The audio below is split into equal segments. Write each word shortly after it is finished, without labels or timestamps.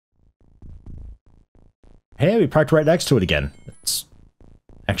Hey, we parked right next to it again. It's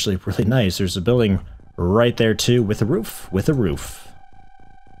actually really nice. There's a building right there too with a roof.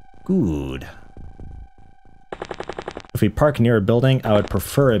 Good. If we park near a building, I would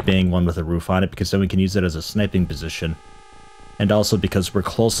prefer it being one with a roof on it because then we can use it as a sniping position. And also because we're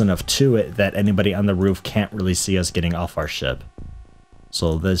close enough to it that anybody on the roof can't really see us getting off our ship.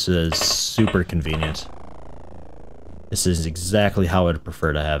 So this is super convenient. This is exactly how I'd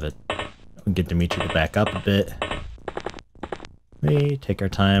prefer to have it. We'll get Dimitri to back up a bit. We take our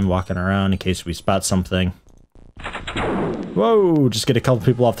time walking around in case we spot something. Whoa! Just get a couple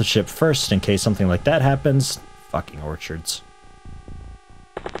people off the ship first in case something like that happens. Fucking orchards.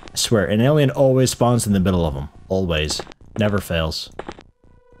 I swear, an alien always spawns in the middle of them. Always. Never fails.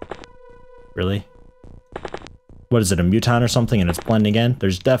 Really? What is it, a muton or something and it's blending in?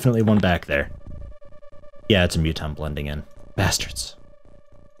 There's definitely one back there. Yeah, it's a muton blending in. Bastards.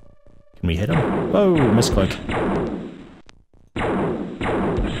 Can we hit him? Whoa, misclick.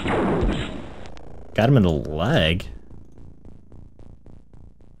 Got him in the leg.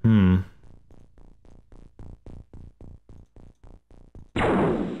 You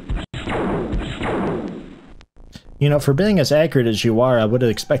know, for being as accurate as you are, I would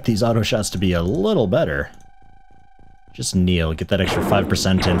expect these auto shots to be a little better. Just kneel, get that extra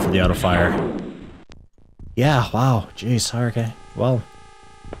 5% in for the auto fire. Yeah, wow, jeez, okay. Well,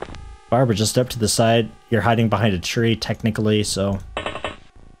 Barbara, just step to the side. You're hiding behind a tree, technically, so...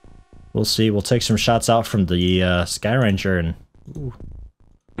 We'll see, we'll take some shots out from the Sky Ranger and... Ooh.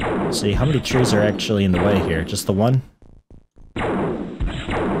 Let's see, how many trees are actually in the way here? Just the one?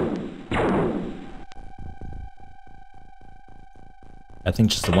 I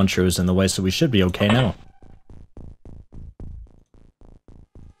think just the one tree is in the way, so we should be okay now.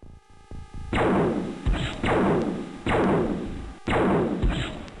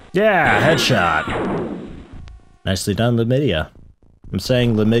 Yeah, headshot! Nicely done, Lamidia. I'm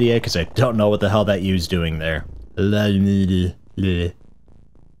saying Lamidia because I don't know what the hell that U's doing there. Lamidia.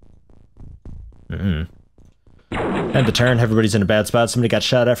 And the turn, everybody's in a bad spot. Somebody got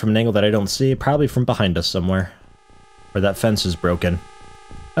shot at from an angle that I don't see, probably from behind us somewhere. Or that fence is broken.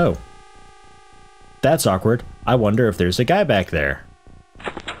 Oh. That's awkward. I wonder if there's a guy back there.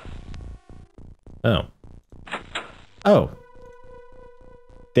 Oh. Oh.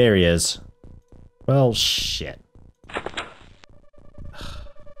 There he is. Well, shit.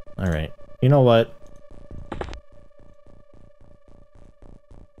 Alright. You know what?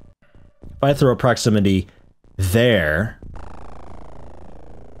 If I throw a proximity there,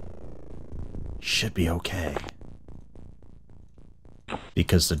 should be okay.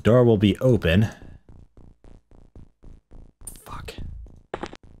 Because the door will be open. Fuck.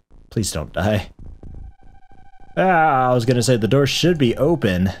 Please don't die. Ah, I was gonna say the door should be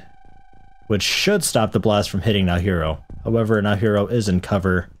open, which should stop the blast from hitting Nahiro. However, Nahiro is in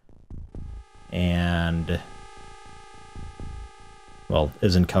cover, and... well,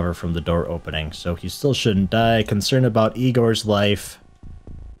 is in cover from the door opening, so he still shouldn't die. Concerned about Igor's life.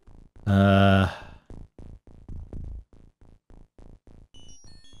 I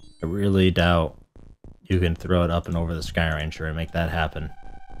really doubt you can throw it up and over the Sky Ranger and make that happen.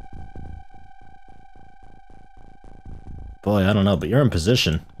 Boy, I don't know, but you're in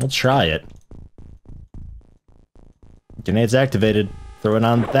position. We'll try it. Grenade's activated. Throw it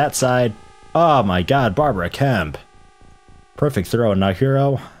on that side. Oh my god, Barbara Kemp. Perfect throw,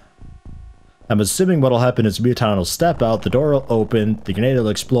 Nahiro. I'm assuming what'll happen is Muton will step out, the door will open, the grenade will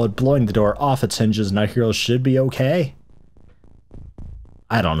explode, blowing the door off its hinges. Nahiro should be okay.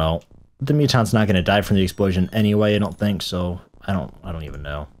 I don't know. The Muton's not gonna die from the explosion anyway, I don't think, so I don't even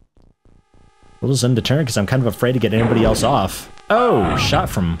know. We'll just end the turn because I'm kind of afraid to get anybody else off. Oh,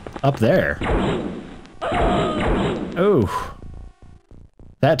 shot from up there. Oh.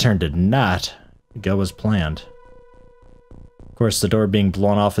 That turn did not go as planned. Of course, the door being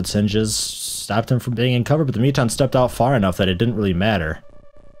blown off its hinges stopped him from being in cover, but the Muton stepped out far enough that it didn't really matter.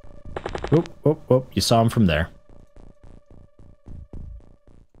 Whoop, whoop, whoop. You saw him from there.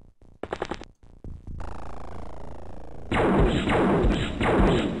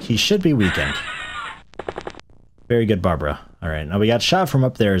 He should be weakened. Very good, Barbara. Alright, now we got shot from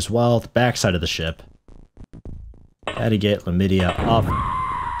up there as well, the backside of the ship. Gotta get Lamidia off.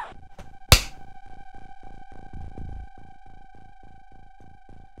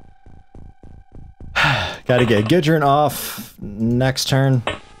 Gotta get Gidron off next turn.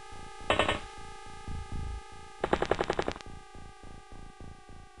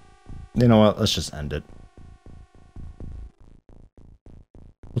 You know what? Let's just end it.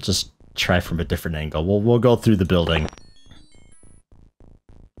 We'll just try from a different angle. We'll go through the building.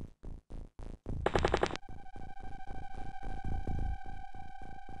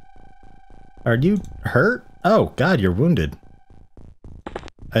 Are you hurt? Oh, God, you're wounded.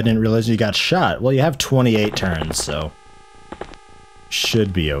 I didn't realize you got shot. Well, you have 28 turns, so...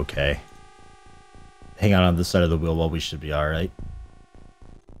 should be okay. Hang on this side of the wheel while we should be alright.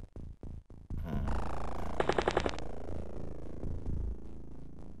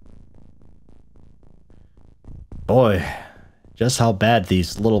 Boy, just how bad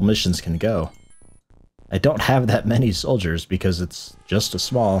these little missions can go. I don't have that many soldiers because it's just a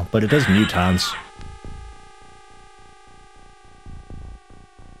small, but it is mutons.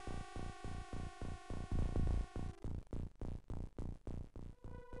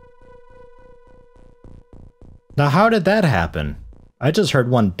 Now, how did that happen? I just heard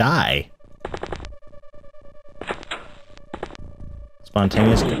one die.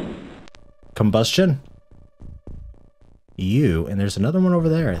 Spontaneous combustion? You, and there's another one over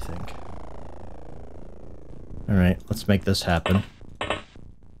there, I think. Alright, let's make this happen.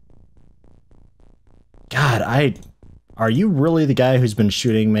 God, are you really the guy who's been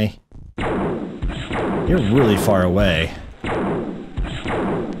shooting me? You're really far away.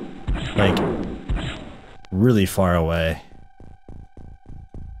 Like, really far away.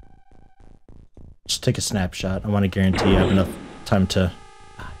 Just take a snapshot. I want to guarantee you have enough time to...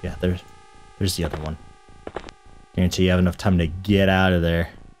 yeah, there's the other one. Guarantee you have enough time to get out of there.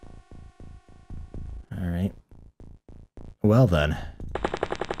 Alright. Well then.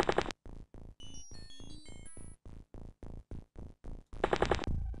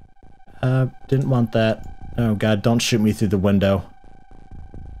 Didn't want that. Oh God, don't shoot me through the window.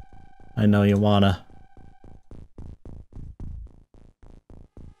 I know you wanna.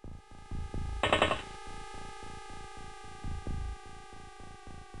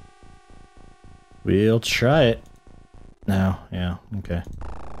 We'll try it. No, yeah, okay.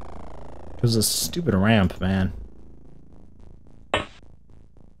 It was a stupid ramp, man. What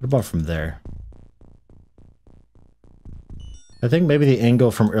about from there? I think maybe the angle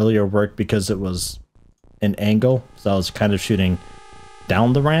from earlier worked because it was an angle, so I was kind of shooting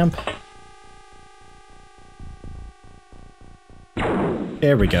down the ramp.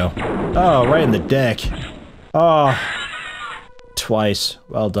 There we go. Oh, right in the deck. Oh, twice.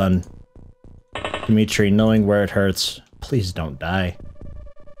 Well done. Dimitri, knowing where it hurts. Please don't die.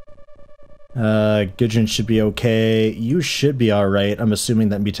 Gudrun should be okay. You should be alright. I'm assuming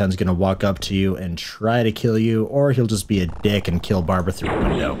that Mutan's gonna walk up to you and try to kill you, or he'll just be a dick and kill Barbara through a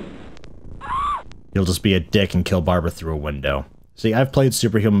window. He'll just be a dick and kill Barbara through a window. See, I've played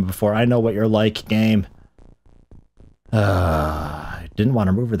Superhuman before. I know what you're like, game. I didn't want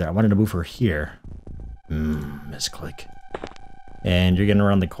to move her there. I wanted to move her here. Misclick. And you're gonna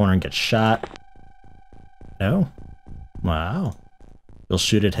run the corner and get shot. No? Wow. You'll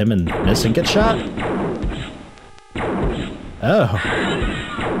shoot at him and miss and get shot? Oh.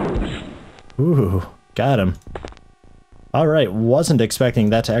 Ooh, got him. Alright, wasn't expecting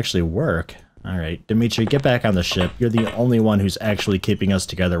that to actually work. Alright, Dimitri, get back on the ship. You're the only one who's actually keeping us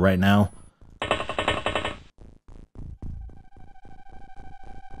together right now.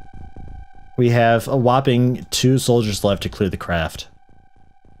 We have a whopping 2 soldiers left to clear the craft.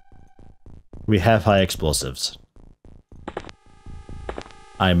 We have high explosives.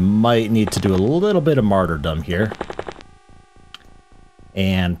 I might need to do a little bit of martyrdom here.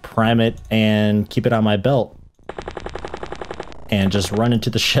 And prime it and keep it on my belt. And just run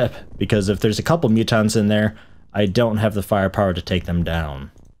into the ship. Because if there's a couple mutants in there, I don't have the firepower to take them down.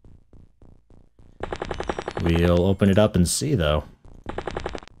 We'll open it up and see, though.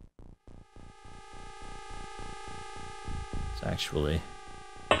 It's actually...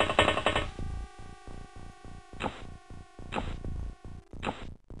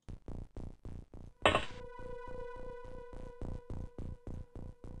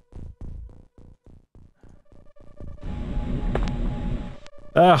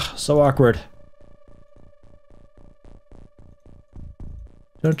 Ugh, so awkward.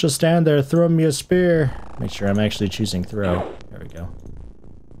 Don't just stand there, throw me a spear. Make sure I'm actually choosing throw. There we go.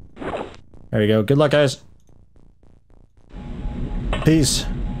 There we go. Good luck, guys. Peace.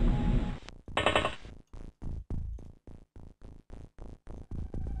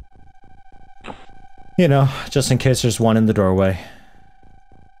 You know, just in case there's one in the doorway.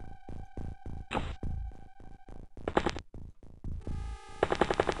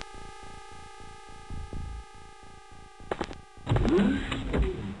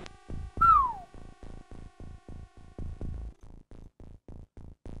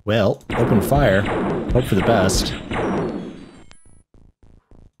 Well, open fire. Hope for the best.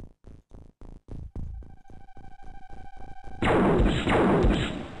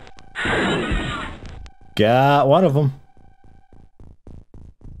 Got one of them.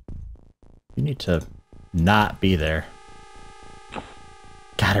 You need to not be there.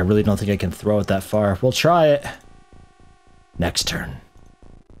 God, I really don't think I can throw it that far. We'll try it. Next turn.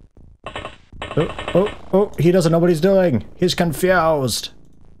 Oh, he doesn't know what he's doing. He's confused.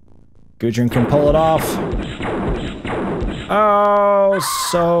 Gudrun can pull it off. Oh,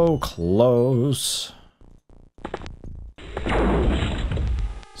 so close.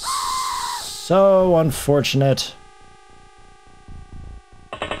 So unfortunate.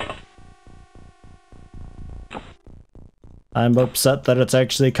 I'm upset that it's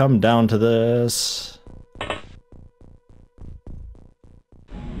actually come down to this.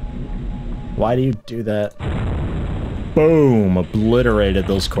 Why do you do that? Boom! Obliterated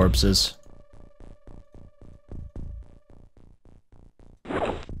those corpses.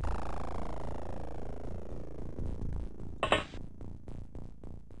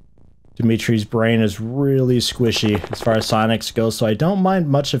 Dimitri's brain is really squishy as far as Sonic's go, so I don't mind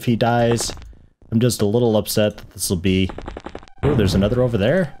much if he dies. I'm just a little upset that this will be... Oh, there's another over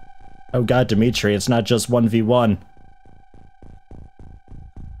there? Oh god, Dimitri, it's not just 1v1.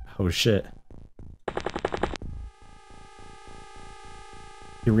 Oh shit.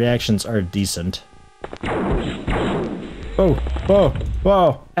 Your reactions are decent. Oh, whoa,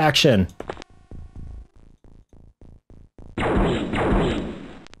 whoa, action!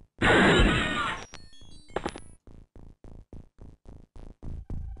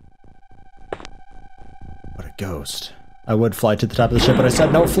 What a ghost. I would fly to the top of the ship, but I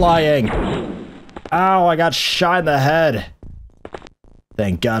said no flying! Ow, I got shot in the head!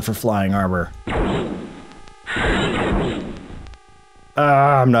 Thank God for flying armor.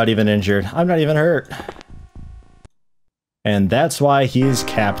 I'm not even injured. I'm not even hurt. And that's why he's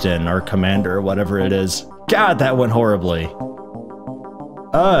captain, or commander, or whatever it is. God, that went horribly.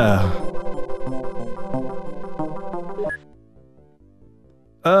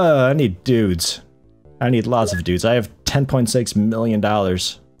 I need dudes. I need lots of dudes. I have $10.6 million.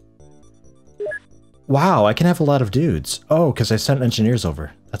 Wow, I can have a lot of dudes. Oh, because I sent engineers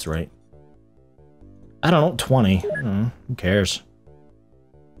over. That's right. I don't know, 20. Who cares?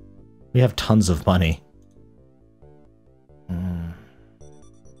 We have tons of money.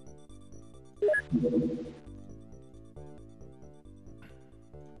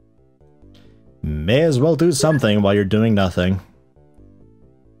 May as well do something while you're doing nothing.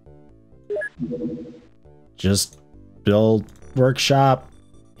 Just build workshop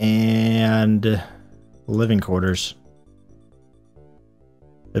and living quarters.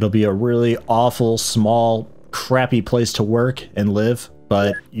 It'll be a really awful, small, crappy place to work and live,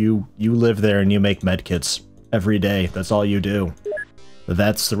 but you live there and you make medkits every day. That's all you do.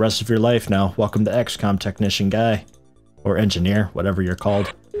 That's the rest of your life now. Welcome to XCom technician guy. Or engineer, whatever you're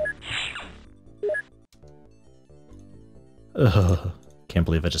called. Ugh. Can't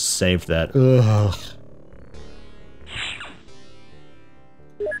believe I just saved that. Ugh.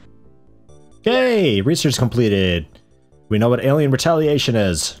 Yay! Research completed. We know what alien retaliation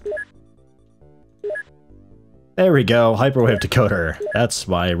is. There we go, hyperwave decoder. That's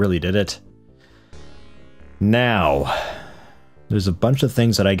why I really did it. Now, there's a bunch of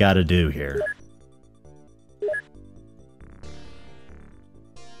things that I gotta do here.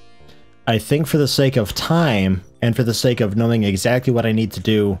 I think for the sake of time, and for the sake of knowing exactly what I need to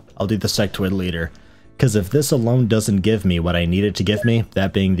do, I'll do the sectoid leader. Because if this alone doesn't give me what I need it to give me,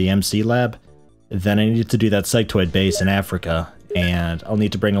 that being the MC lab, then I need to do that sectoid base in Africa, and I'll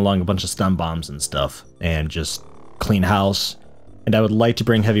need to bring along a bunch of stun bombs and stuff, and just clean house. And I would like to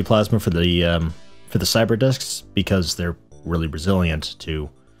bring heavy plasma for the cyber discs, because they're really resilient to,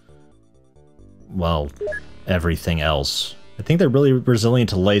 well, everything else. I think they're really resilient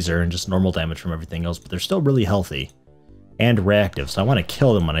to laser and just normal damage from everything else, but they're still really healthy and reactive, so I want to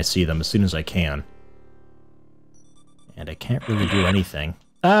kill them when I see them as soon as I can. And I can't really do anything.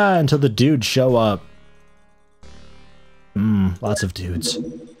 Until the dudes show up. Lots of dudes.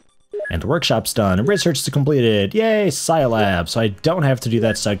 And the workshop's done, and research is completed. Yay, Scilab! So I don't have to do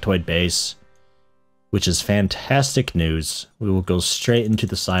that sectoid base, which is fantastic news. We will go straight into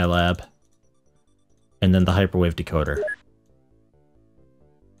the Scilab, and then the hyperwave decoder.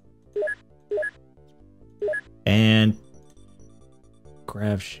 And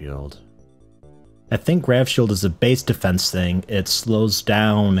Grav Shield. I think Grav Shield is a base defense thing. It slows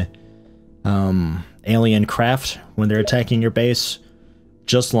down alien craft when they're attacking your base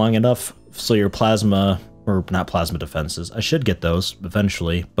just long enough so your plasma, or not plasma defenses, I should get those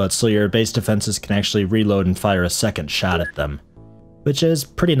eventually, but so your base defenses can actually reload and fire a second shot at them, which is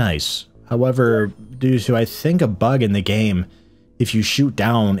pretty nice. However, due to I think a bug in the game, if you shoot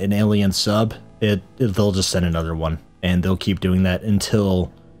down an alien sub, they'll just send another one, and they'll keep doing that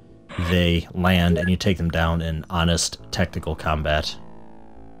until they land and you take them down in honest technical combat.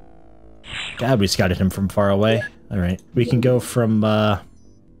 God, we scouted him from far away. Alright, we can go from, I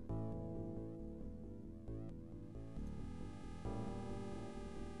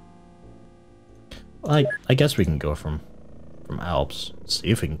guess we can go from Alps. See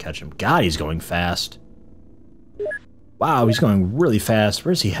if we can catch him. God, he's going fast. Wow, he's going really fast.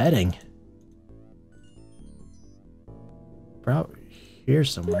 Where's he heading? Bro, here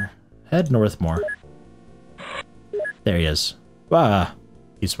somewhere. Head north more. There he is. Ah,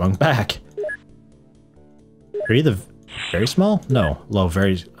 he swung back. Are you the very small? No, low,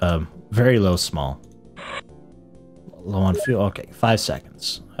 very low small. Low on fuel. Okay, 5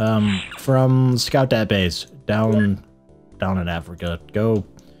 seconds. From scout that base down in Africa. Go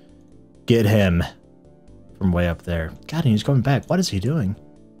get him from way up there. God, and he's going back. What is he doing?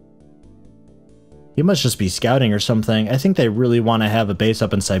 He must just be scouting or something. I think they really want to have a base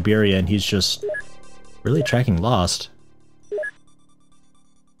up in Siberia, and he's just really tracking lost.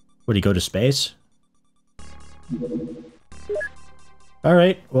 Would he go to space?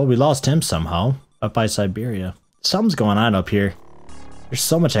 Alright, well, we lost him somehow up by Siberia. Something's going on up here. There's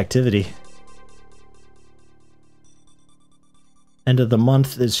so much activity. End of the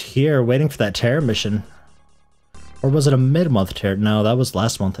month is here, waiting for that terror mission. Or was it a mid-month terror? No, that was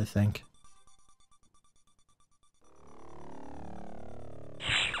last month, I think.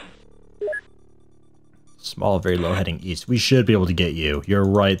 Small, very low, heading east. We should be able to get you. You're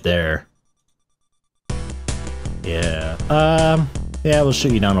right there. Yeah. Yeah, we'll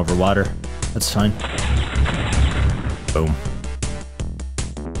shoot you down over water. That's fine. Boom.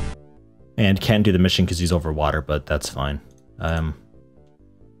 And can't do the mission because he's over water, but that's fine.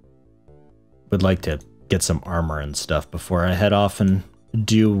 Would like to get some armor and stuff before I head off and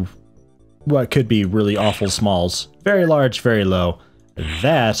do what could be really awful smalls. Very large, very low.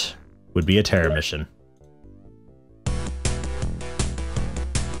 That would be a terror mission.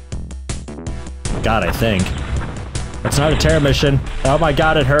 God, I think. That's not a terror mission. Oh my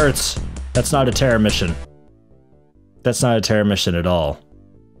god, it hurts. That's not a terror mission. That's not a terror mission at all.